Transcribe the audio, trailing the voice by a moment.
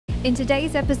In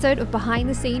today's episode of Behind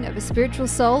the Scene of a Spiritual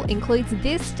Soul includes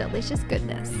this delicious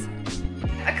goodness.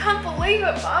 I can't believe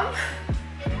it, Mum.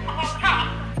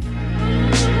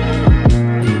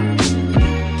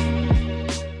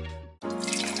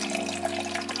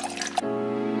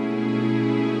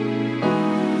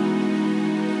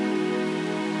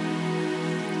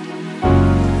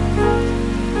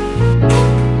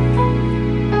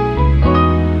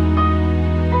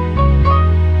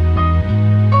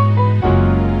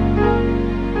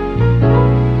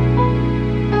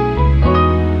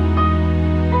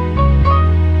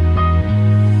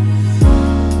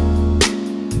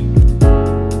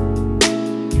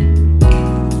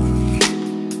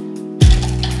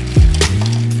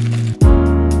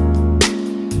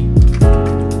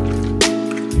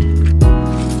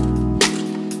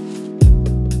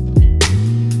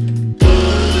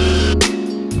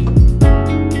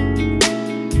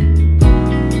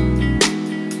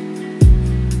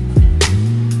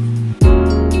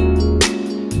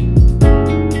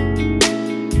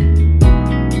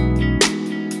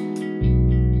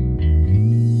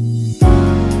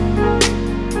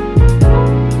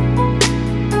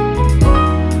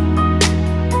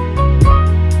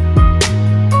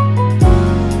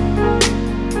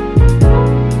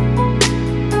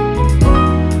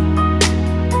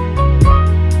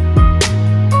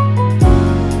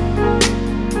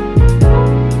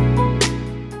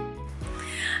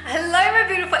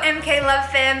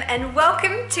 And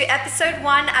welcome to episode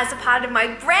 1 as a part of my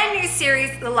brand new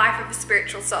series, The Life of a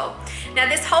Spiritual Soul. Now,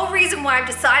 this whole reason why I've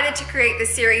decided to create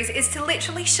this series is to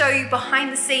literally show you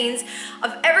behind the scenes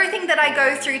of everything that I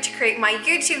go through to create my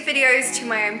YouTube videos, to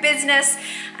my own business,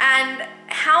 and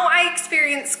how I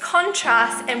experience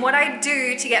contrast and what I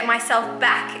do to get myself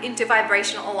back into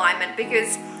vibrational alignment.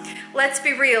 Because let's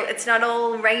be real, it's not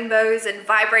all rainbows and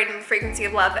vibrating the frequency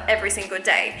of love every single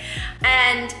day.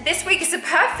 And this week is a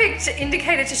perfect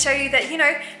indicator to show you that, you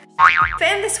know,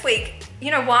 fan this week.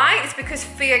 You know why? It's because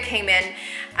fear came in,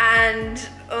 and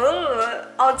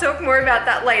I'll talk more about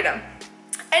that later.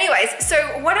 Anyways, so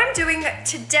what I'm doing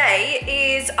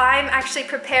today is I'm actually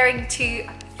preparing to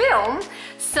film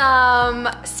some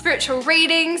spiritual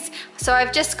readings. So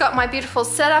I've just got my beautiful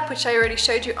setup, which I already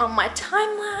showed you on my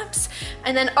time lapse.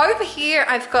 And then over here,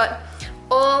 I've got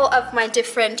all of my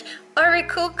different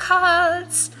oracle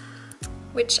cards,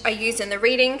 which I use in the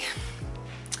reading.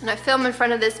 And I film in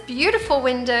front of this beautiful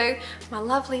window, my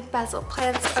lovely basil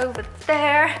plants over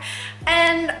there.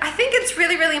 And I think it's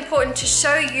really, really important to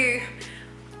show you,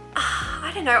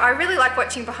 I don't know, I really like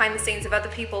watching behind the scenes of other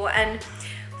people. And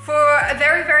for a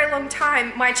very, very long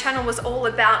time, my channel was all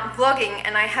about vlogging,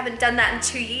 and I haven't done that in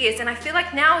 2 years. And I feel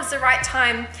like now is the right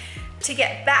time to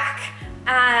get back.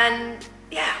 And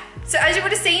yeah, so as you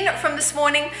would have seen from this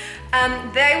morning,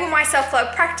 they were my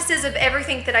self-love practices of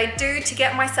everything that I do to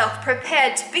get myself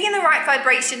prepared to be in the right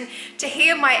vibration, to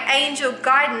hear my angel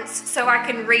guidance so I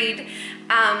can read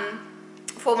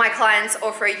for my clients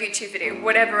or for a YouTube video,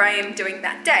 whatever I am doing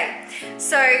that day.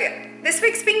 So this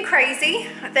week's been crazy.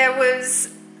 There was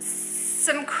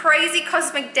some crazy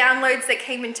cosmic downloads that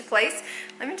came into place.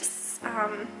 Let me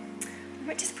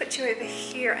just put you over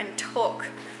here and talk,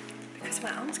 because my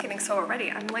arm's getting sore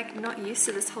already. I'm like not used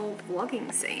to this whole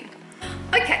vlogging scene.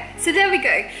 Okay, so there we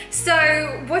go.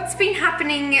 So what's been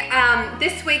happening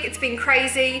this week? It's been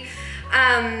crazy.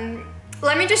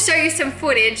 Let me just show you some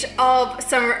footage of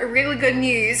some really good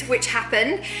news which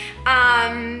happened.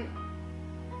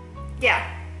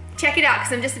 Yeah. Check it out,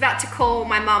 because I'm just about to call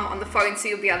my mum on the phone, so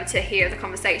you'll be able to hear the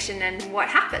conversation and what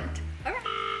happened. All right.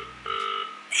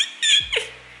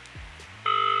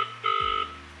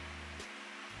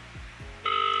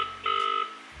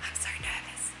 I'm so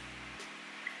nervous.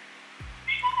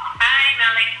 Hi,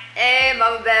 Melanie. Hey,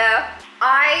 Mama Bear.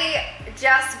 I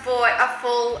just bought a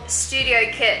full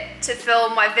studio kit to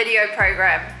film my video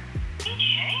program. Did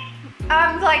you?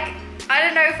 I'm like, I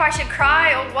don't know if I should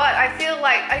cry or what. I feel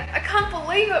like, I can't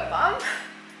believe it, Mum.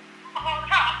 Oh,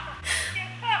 no. You're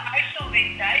so emotional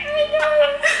these days. I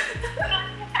know.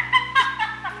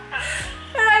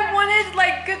 And I wanted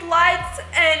like good lights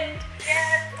and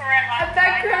Yes, forever. a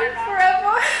background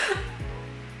forever.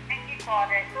 And you got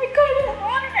it. I got it. You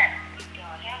got it. Good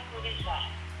God, how good is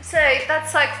that? So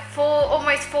that's like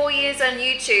almost 4 years on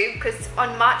YouTube, because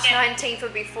on March 19th will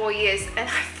be 4 years, and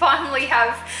I finally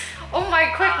have all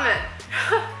my equipment.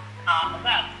 Well,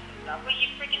 that's well, you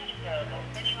freaking deserve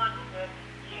it. Anyone deserves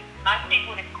it. Most people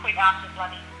would have quit after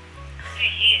bloody 2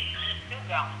 years, and it's still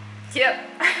going. Yep.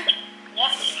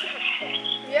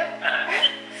 Yep.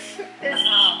 It's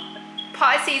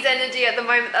Pisces energy at the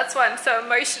moment. That's why I'm so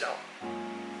emotional.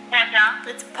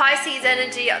 It's Pisces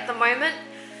energy at the moment.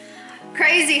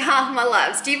 Crazy, huh, my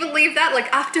loves? Do you believe that?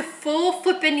 Like after 4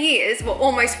 flipping years, well,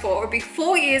 almost 4, it'll be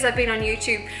 4 years I've been on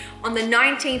YouTube on the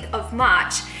 19th of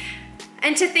March.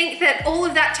 And to think that all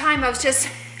of that time I was just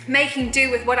making do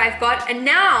with what I've got. And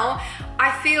now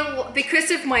I feel,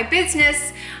 because of my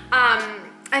business,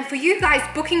 and for you guys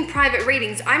booking private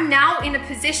readings, I'm now in a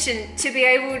position to be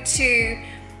able to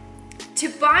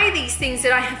buy these things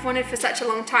that I have wanted for such a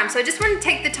long time. So I just want to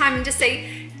take the time and just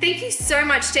say thank you so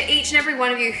much to each and every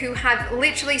one of you who have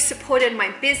literally supported my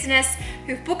business,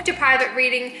 who've booked a private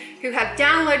reading, who have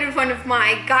downloaded one of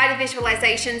my guided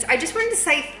visualizations. I just wanted to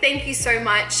say thank you so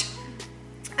much.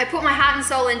 I put my heart and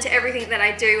soul into everything that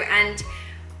I do, and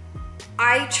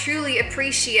I truly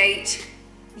appreciate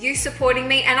you supporting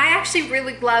me, and I actually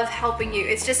really love helping you.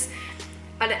 It just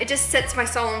sets my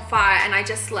soul on fire, and I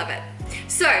just love it.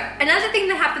 So another thing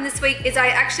that happened this week is I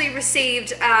actually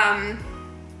received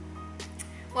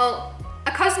well,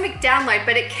 a cosmic download,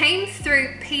 but it came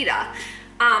through Peter.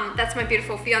 That's my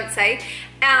beautiful fiance,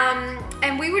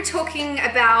 and we were talking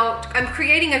about, I'm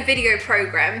creating a video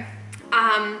program.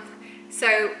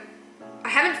 So I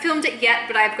haven't filmed it yet,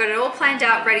 but I've got it all planned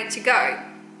out, ready to go.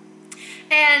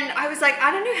 And I was like,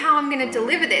 I don't know how I'm gonna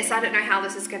deliver this. I don't know how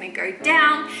this is gonna go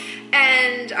down.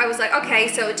 And I was like, okay,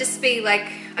 so it'll just be like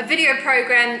a video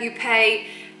program. You pay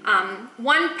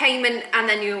one payment and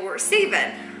then you'll receive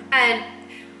it. And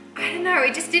I don't know,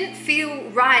 it just didn't feel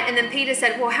right. And then Peter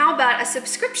said, well, how about a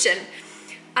subscription?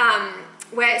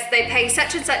 Where they pay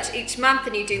such and such each month,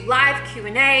 and you do live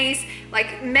Q&As,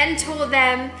 like mentor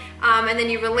them, and then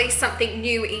you release something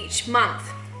new each month.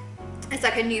 It's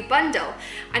like a new bundle.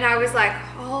 And I was like,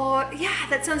 oh yeah,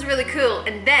 that sounds really cool.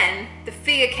 And then the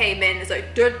fear came in. It's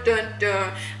like, dun, dun,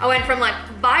 dun. I went from like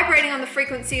vibrating on the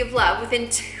frequency of love within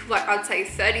like I'd say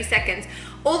 30 seconds,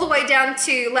 all the way down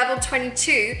to level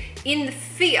 22 in the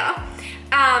fear.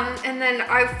 And then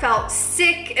I felt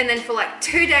sick, and then for like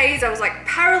 2 days I was like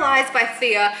paralyzed by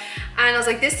fear, and I was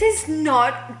like, this is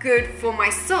not good for my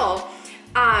soul.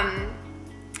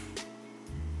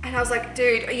 And I was like,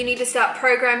 dude, you need to start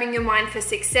programming your mind for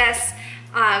success.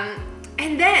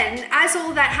 And then as all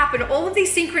of that happened, all of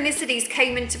these synchronicities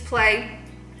came into play.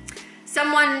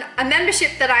 A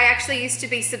membership that I actually used to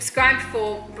be subscribed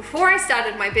for before I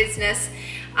started my business,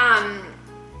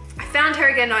 I found her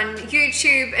again on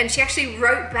YouTube, and she actually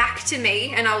wrote back to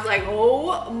me, and I was like,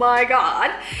 oh my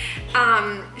God.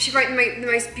 She wrote the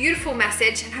most beautiful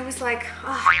message, and I was like,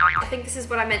 oh, I think this is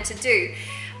what I meant to do.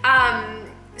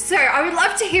 So I would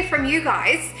love to hear from you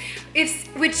guys.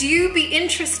 Would you be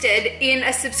interested in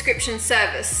a subscription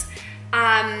service?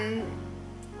 I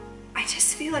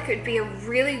just feel like it would be a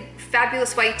really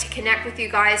fabulous way to connect with you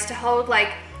guys, to hold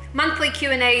like monthly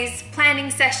Q&As,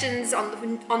 planning sessions on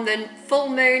the full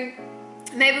moon.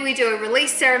 Maybe we do a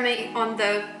release ceremony on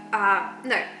the,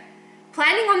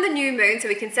 planning on the new moon, so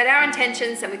we can set our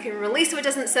intentions and we can release what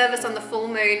doesn't serve us on the full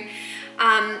moon.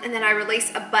 And then I release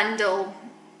a bundle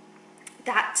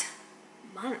that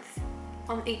month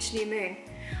on each new moon.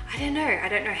 I don't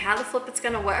know how the flip it's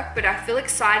gonna work, but I feel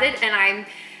excited. And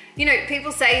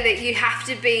people say that you have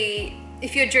to be,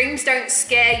 if your dreams don't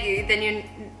scare you,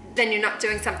 then you're not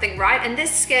doing something right. And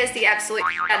this scares the absolute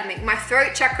out of me. My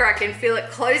throat chakra, I can feel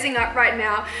it closing up right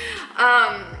now.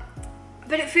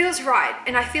 But it feels right.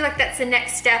 And I feel like that's the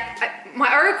next step.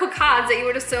 My oracle cards that you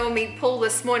would have saw me pull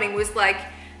this morning was like,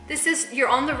 you're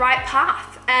on the right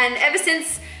path. And ever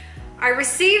since I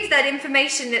received that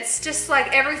information, it's just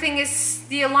like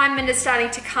the alignment is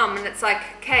starting to come, and it's like,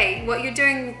 okay, what you're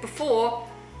doing before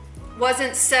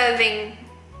wasn't serving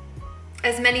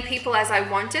as many people as I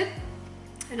wanted.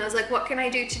 And I was like, what can I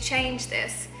do to change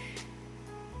this?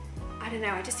 I don't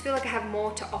know, I just feel like I have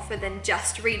more to offer than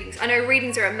just readings. I know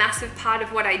readings are a massive part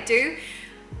of what I do,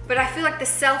 but I feel like the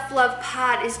self-love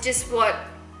part is just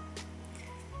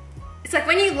it's like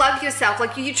when you love yourself,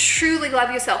 like you truly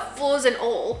love yourself, flaws and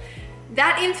all,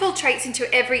 that infiltrates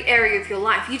into every area of your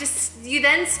life. You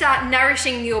then start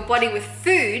nourishing your body with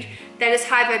food that is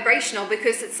high vibrational,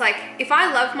 because it's like, because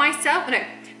I love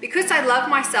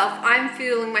myself, I'm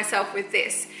fueling myself with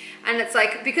this. And it's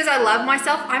like, because I love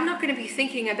myself, I'm not going to be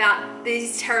thinking about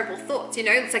these terrible thoughts,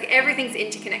 It's like everything's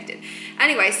interconnected.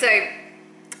 Anyway, so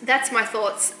that's my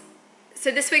thoughts.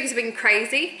 So this week has been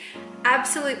crazy,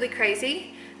 absolutely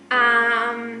crazy.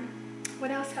 What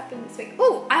else happened this week?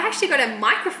 Oh, I actually got a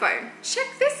microphone. Check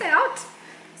this out.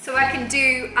 So I can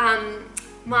do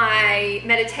my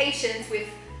meditations with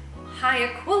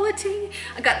higher quality.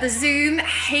 I got the Zoom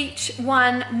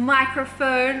H1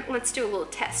 microphone. Let's do a little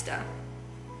tester.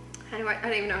 I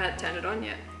don't even know how to turn it on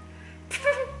yet.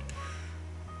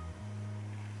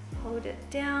 Hold it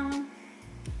down.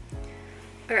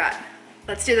 All right,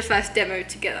 Let's do the first demo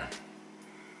together.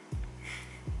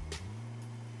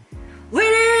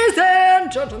 Ladies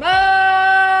and gentlemen!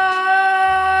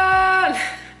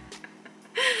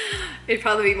 It'd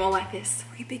probably be more like this.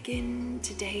 We begin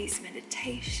today's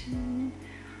meditation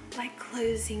by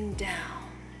closing down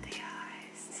the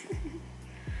eyes.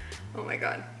 Oh my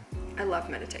God, I love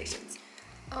meditations.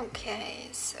 Okay,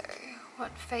 so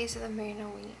what phase of the moon are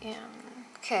we in?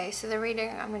 Okay, so the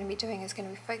reading I'm going to be doing is going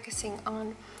to be focusing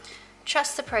on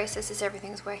trust the process as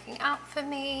everything's working out for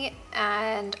me,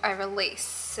 and I release.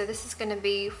 So this is going to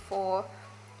be for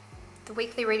the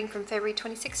weekly reading from February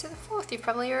 26th to the 4th. You've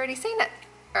probably already seen it.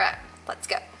 Alright, let's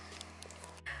go.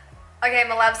 Okay,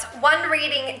 my loves, one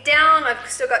reading down. I've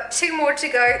still got 2 more to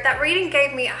go. That reading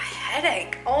gave me a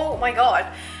headache. Oh my God.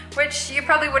 Which you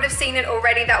probably would have seen it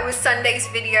already. That was Sunday's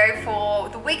video for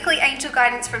the weekly angel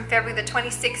guidance from February the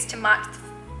 26th to March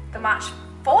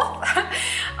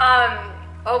 4th.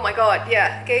 Oh my God,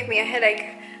 yeah, it gave me a headache.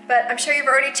 But I'm sure you've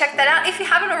already checked that out. If you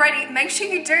haven't already, make sure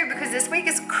you do, because this week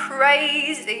is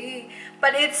crazy.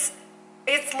 But it's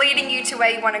leading you to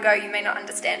where you want to go. You may not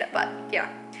understand it, but yeah.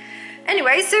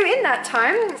 Anyway, so in that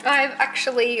time, I've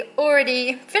actually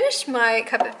already finished my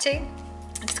cup of tea.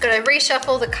 I'm just gonna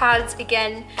reshuffle the cards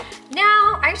again.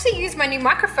 Now, I actually used my new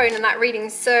microphone in that reading,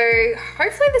 so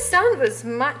hopefully the sound was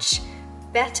much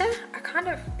better.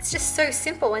 It's just so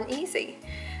simple and easy.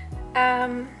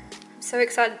 I'm so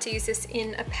excited to use this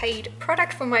in a paid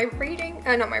product for my reading,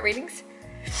 not my readings.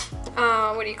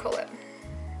 What do you call it?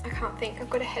 I can't think, I've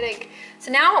got a headache.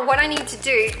 So now what I need to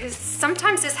do, because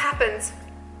sometimes this happens,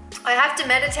 I have to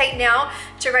meditate now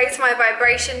to raise my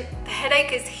vibration. The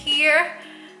headache is here.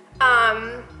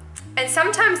 And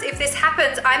sometimes if this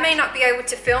happens, I may not be able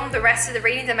to film the rest of the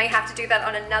readings. I may have to do that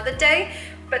on another day.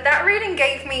 But that reading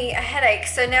gave me a headache.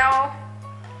 So now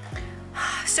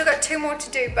I've still got 2 more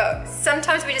to do, but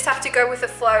sometimes we just have to go with the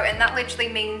flow, and that literally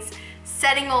means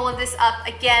setting all of this up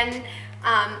again,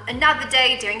 another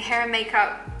day, doing hair and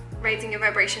makeup, raising your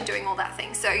vibration, doing all that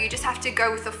thing. So you just have to go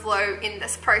with the flow in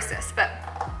this process. But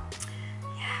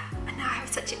yeah, and now I have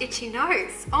such an itchy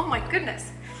nose. Oh my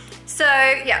goodness. So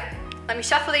yeah, let me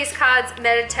shuffle these cards,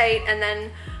 meditate, and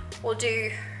then we'll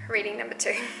do reading number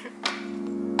 2.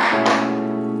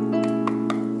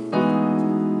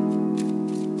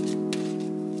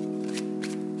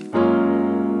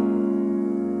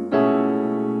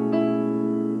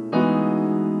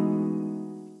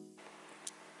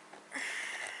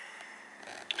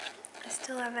 I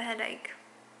still have a headache.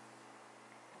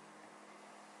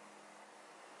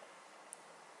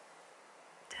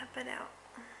 Tap it out.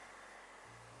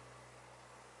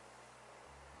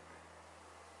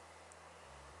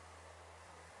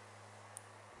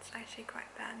 It's actually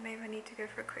quite bad. Maybe I need to go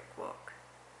for a quick walk.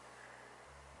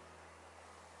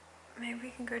 Maybe we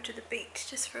can go to the beach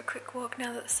just for a quick walk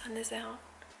now that the sun is out.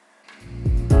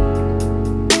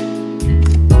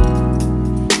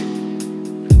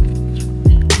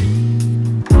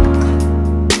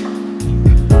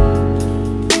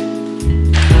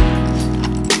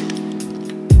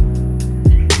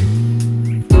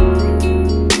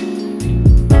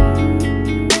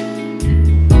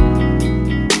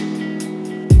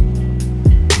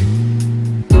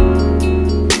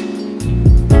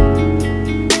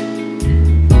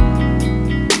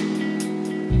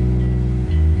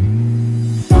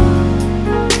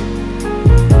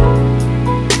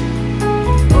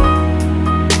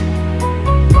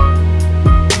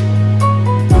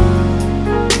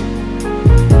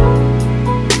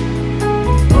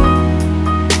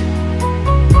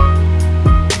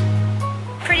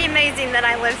 That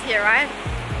I live here, right?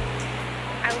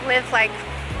 I live like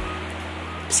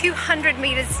 200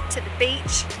 meters to the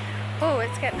beach. Oh,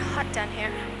 it's getting hot down here.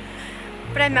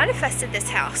 But I manifested this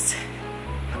house.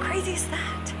 How crazy is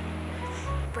that?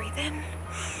 Breathe in.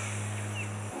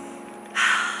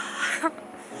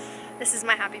 This is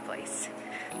my happy place.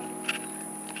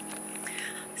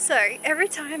 So every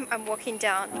time I'm walking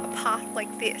down a path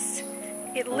like this,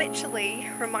 it literally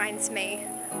reminds me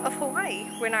of Hawaii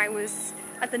when I was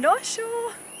at the North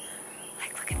Shore.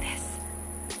 Like, look at this.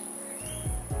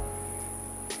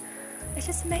 It's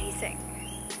just amazing.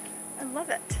 I love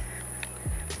it.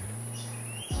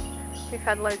 We've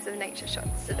had loads of nature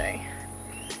shots today.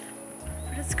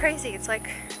 But it's crazy. It's like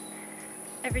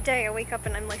every day I wake up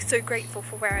and I'm like so grateful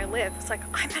for where I live. It's like,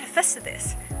 I manifested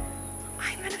this.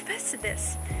 I manifested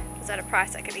this. It was at a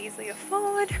price I could easily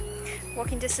afford.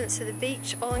 Walking distance to the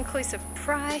beach, all-inclusive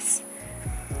price.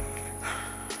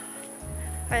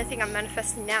 The only thing I'm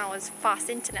manifesting now is fast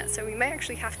internet, so we may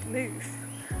actually have to move.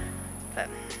 But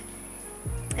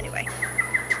anyway.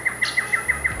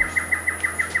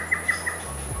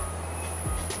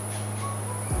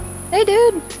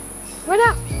 Hey dude, what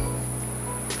up?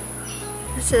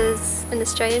 This is an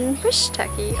Australian bush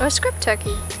turkey, or a scrub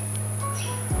turkey.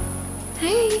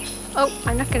 Hey. Oh,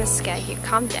 I'm not gonna scare you,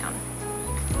 calm down.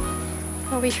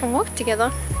 Well, we can walk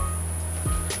together.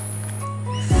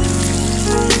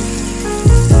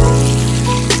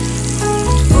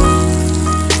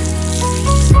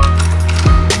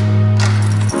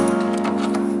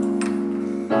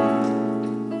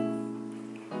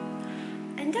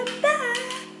 And I'm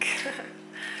back!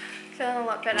 Feeling a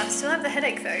lot better. I still have the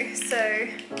headache though, so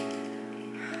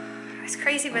it's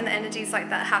crazy when the energies like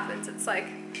that happens. It's like,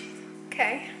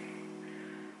 okay,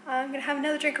 I'm gonna have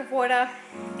another drink of water,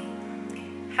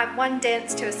 have one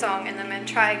dance to a song, and then I'm gonna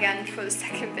try again for the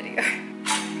second video.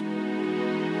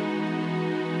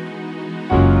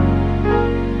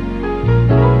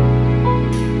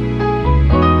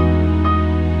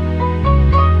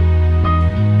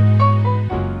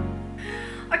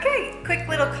 Okay, quick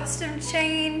little costume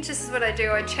change. This is what I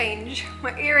do. I change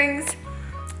my earrings,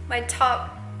 my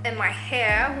top, and my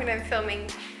hair when I'm filming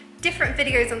different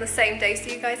videos on the same day, so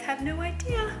you guys have no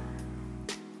idea.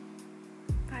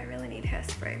 I really need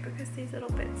hairspray because these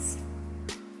little bits,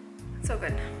 it's all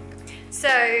good. So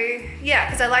yeah,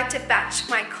 because I like to batch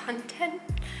my content.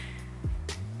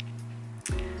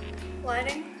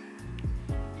 Lighting,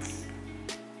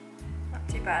 not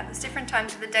too bad. There's different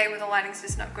times of the day where the lighting's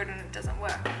just not good and it doesn't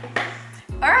work.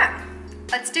 All right,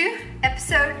 let's do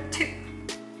episode 2.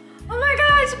 Oh my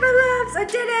gosh, my loves, I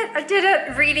did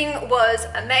it. Reading was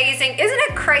amazing. Isn't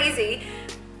it crazy?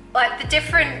 Like the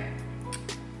different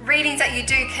readings that you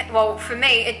do, well, for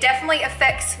me, it definitely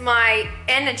affects my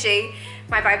energy,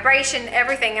 my vibration,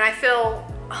 everything. And I feel,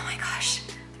 oh my gosh,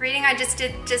 the reading I just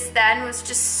did just then was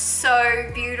just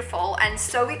so beautiful and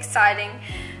so exciting.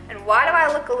 And why do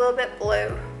I look a little bit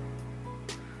blue?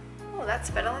 Oh,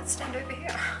 that's better, let's stand over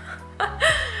here.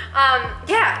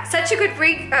 Yeah, such a good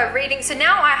reading. So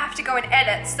now I have to go and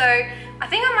edit. So I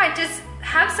think I might just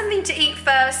have something to eat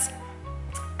first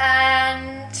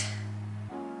and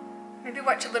maybe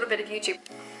watch a little bit of YouTube.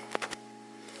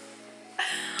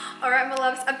 All right, my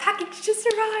loves, a package just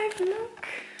arrived, look.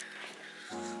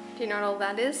 Do you know what all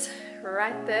that is?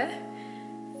 Right there,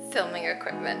 filming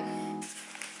equipment.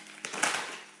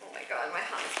 Oh my God, my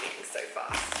heart's beating so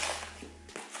fast.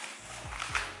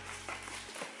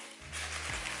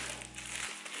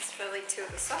 Really 2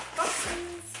 of the soft boxes.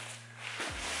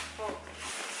 Oh.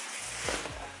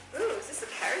 Ooh, is this a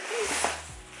carry case?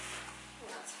 Oh,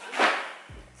 that's fun.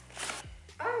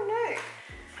 Oh no.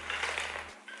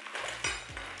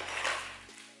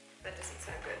 That doesn't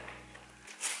sound good.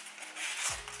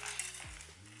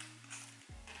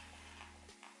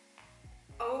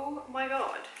 Oh my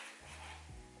God.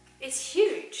 It's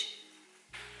huge.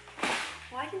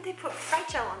 Why didn't they put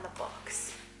fragile on the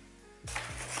box?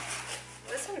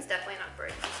 This one's definitely not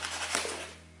broken.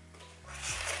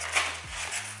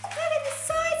 Look at the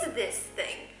size of this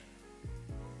thing.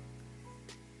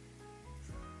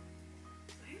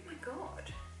 Oh my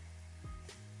God.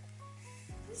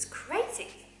 This is crazy.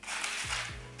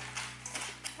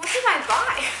 What did I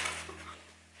buy?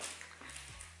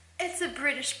 It's a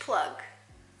British plug.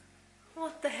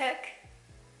 What the heck?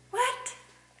 What?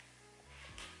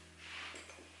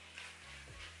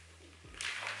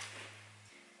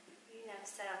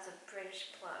 Said I was a British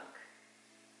plug.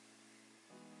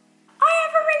 I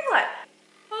have a ringlet!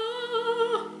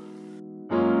 Oh.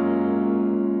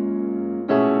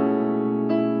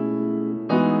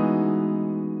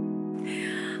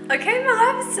 Okay, my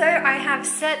love, so I have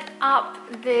set up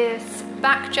this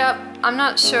backdrop. I'm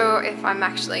not sure if I'm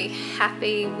actually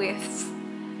happy with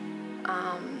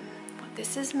what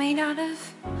this is made out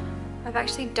of. I've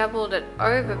actually doubled it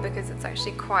over because it's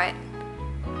actually quite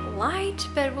light,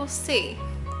 but we'll see.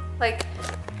 Like,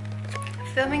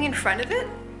 filming in front of it,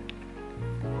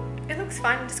 it looks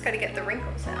fine. I just got to get the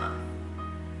wrinkles out.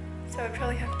 So I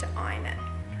probably have to iron it.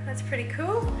 That's pretty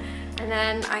cool. And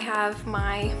then I have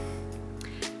my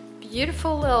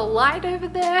beautiful little light over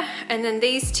there. And then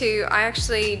these two, I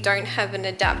actually don't have an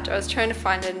adapter. I was trying to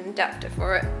find an adapter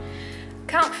for it.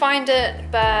 Can't find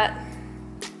it, but,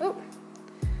 oh,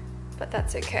 but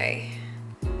that's okay.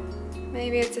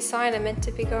 Maybe it's a sign I'm meant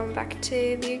to be going back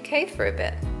to the UK for a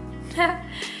bit.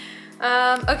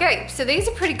 Okay, so these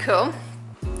are pretty cool.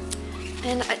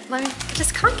 And I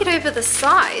just can't get over the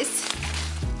size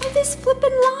of this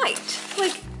flippin' light.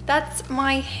 Like, that's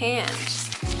my hand.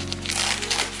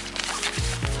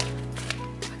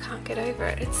 I can't get over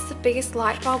it. It's the biggest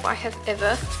light bulb I have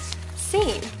ever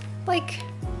seen. Like,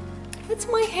 it's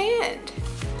my hand.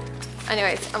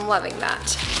 Anyways, I'm loving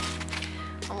that.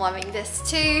 I'm loving this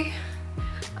too.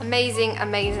 Amazing,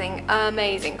 amazing,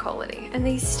 amazing quality. And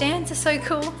these stands are so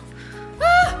cool.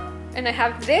 And I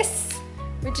have this,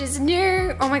 which is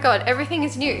new. Oh my God, everything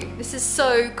is new. This is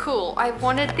so cool. I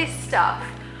wanted this stuff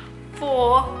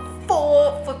for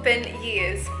 4 flippin'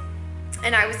 years.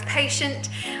 And I was patient.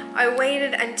 I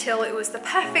waited until it was the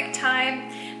perfect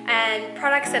time and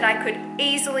products that I could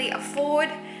easily afford.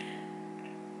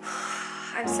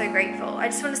 I'm so grateful. I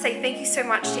just want to say thank you so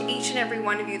much to each and every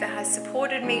one of you that has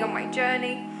supported me on my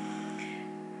journey.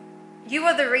 You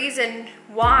are the reason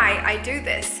why I do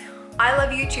this. I love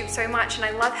YouTube so much and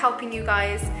I love helping you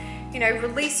guys, you know,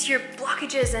 release your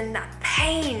blockages and that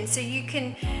pain so you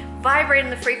can vibrate in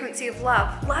the frequency of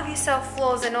love. Love yourself,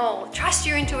 flaws and all. Trust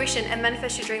your intuition and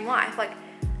manifest your dream life. Like,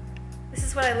 this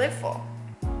is what I live for.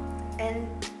 And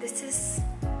this is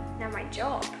now my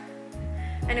job.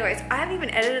 Anyways, I haven't even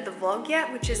edited the vlog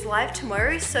yet, which is live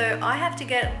tomorrow, so I have to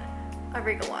get a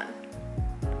rigger one.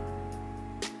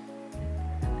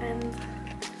 And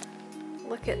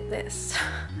look at this.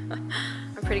 I'm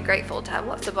pretty grateful to have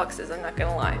lots of boxes, I'm not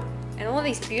gonna lie. And all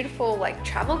these beautiful like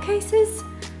travel cases.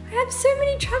 I have so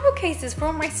many travel cases for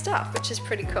all my stuff, which is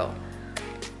pretty cool.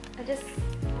 I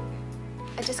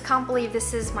just can't believe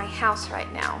this is my house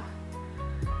right now.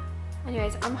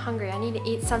 Anyways, I'm hungry. I need to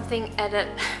eat something, edit,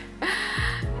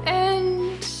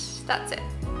 and that's it.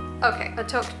 Okay, I'll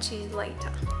talk to you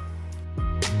later.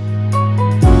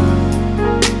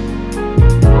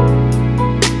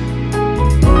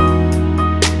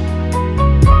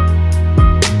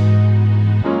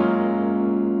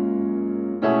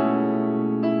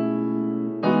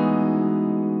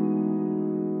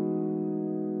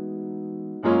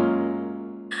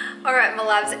 Alright my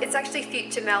loves, it's actually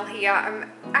Future Mel here.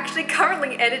 I'm actually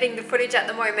currently editing the footage at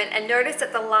the moment and noticed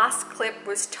that the last clip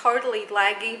was totally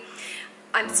laggy.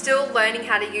 I'm still learning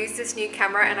how to use this new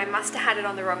camera and I must have had it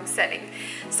on the wrong setting.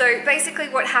 So basically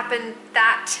what happened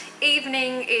that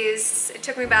evening is it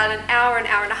took me about an hour and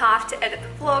a half to edit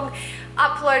the vlog,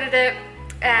 uploaded it,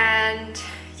 and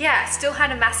yeah, still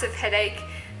had a massive headache.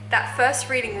 That first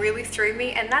reading really threw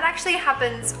me, and that actually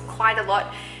happens quite a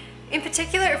lot. In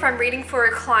particular, if I'm reading for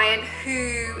a client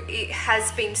who has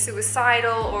been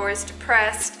suicidal or is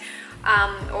depressed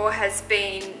or has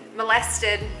been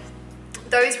molested,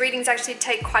 those readings actually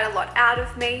take quite a lot out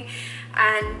of me,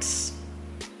 and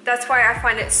that's why I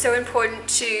find it so important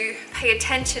to pay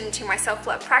attention to my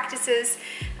self-love practices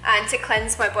and to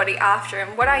cleanse my body after.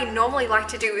 And what I normally like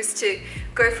to do is to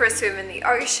go for a swim in the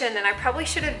ocean, and I probably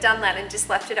should have done that and just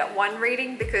left it at one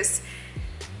reading, because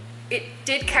it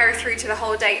did carry through to the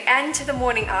whole day and to the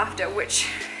morning after, which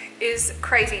is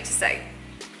crazy to say.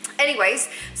 Anyways,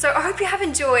 so I hope you have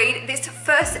enjoyed this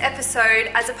first episode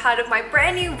as a part of my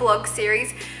brand new vlog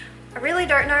series. I really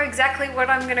don't know exactly what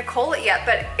I'm gonna call it yet,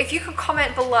 but if you could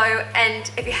comment below,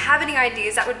 and if you have any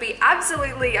ideas, that would be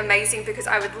absolutely amazing, because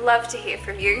I would love to hear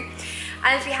from you.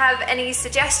 And if you have any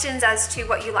suggestions as to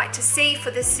what you like to see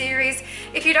for this series,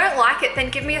 if you don't like it,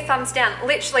 then give me a thumbs down.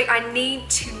 Literally, I need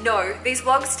to know. These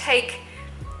vlogs take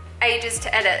ages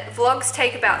to edit. Vlogs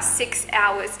take about 6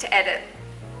 hours to edit.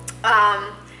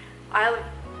 I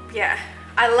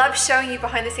love showing you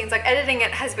behind the scenes. Like, editing it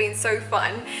has been so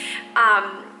fun,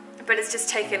 but it's just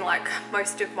taken like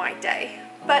most of my day.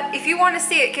 But if you want to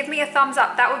see it, give me a thumbs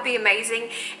up. That would be amazing.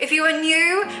 If you are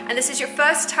new and this is your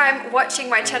first time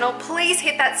watching my channel, please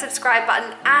hit that subscribe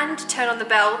button and turn on the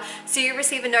bell so you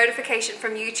receive a notification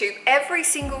from YouTube every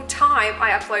single time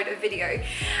I upload a video.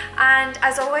 And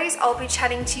as always, I'll be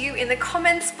chatting to you in the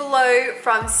comments below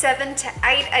from 7 to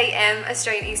 8 a.m.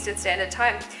 Australian Eastern Standard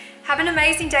Time. Have an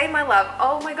amazing day, my love.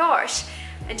 Oh my gosh.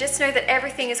 And just know that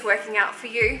everything is working out for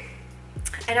you.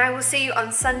 And I will see you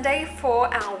on Sunday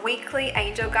for our weekly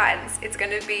angel guidance. It's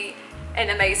going to be an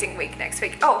amazing week next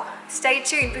week. Oh, stay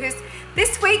tuned, because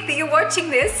this week that you're watching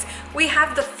this, we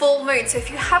have the full moon. So if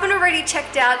you haven't already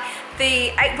checked out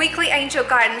the weekly angel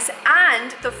guidance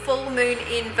and the full moon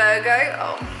in Virgo,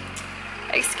 oh,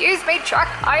 excuse me, truck,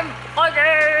 I'm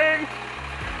vlogging.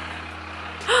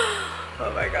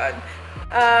 Oh my God.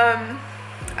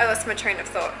 I lost my train of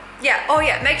thought. Yeah, oh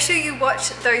yeah, make sure you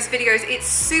watch those videos. It's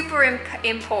super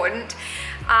important.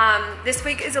 This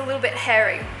week is a little bit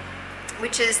hairy,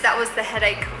 that was the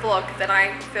headache vlog that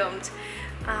I filmed.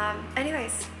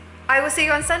 Anyways, I will see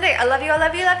you on Sunday. I love you, I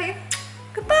love you, I love you.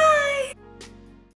 Goodbye.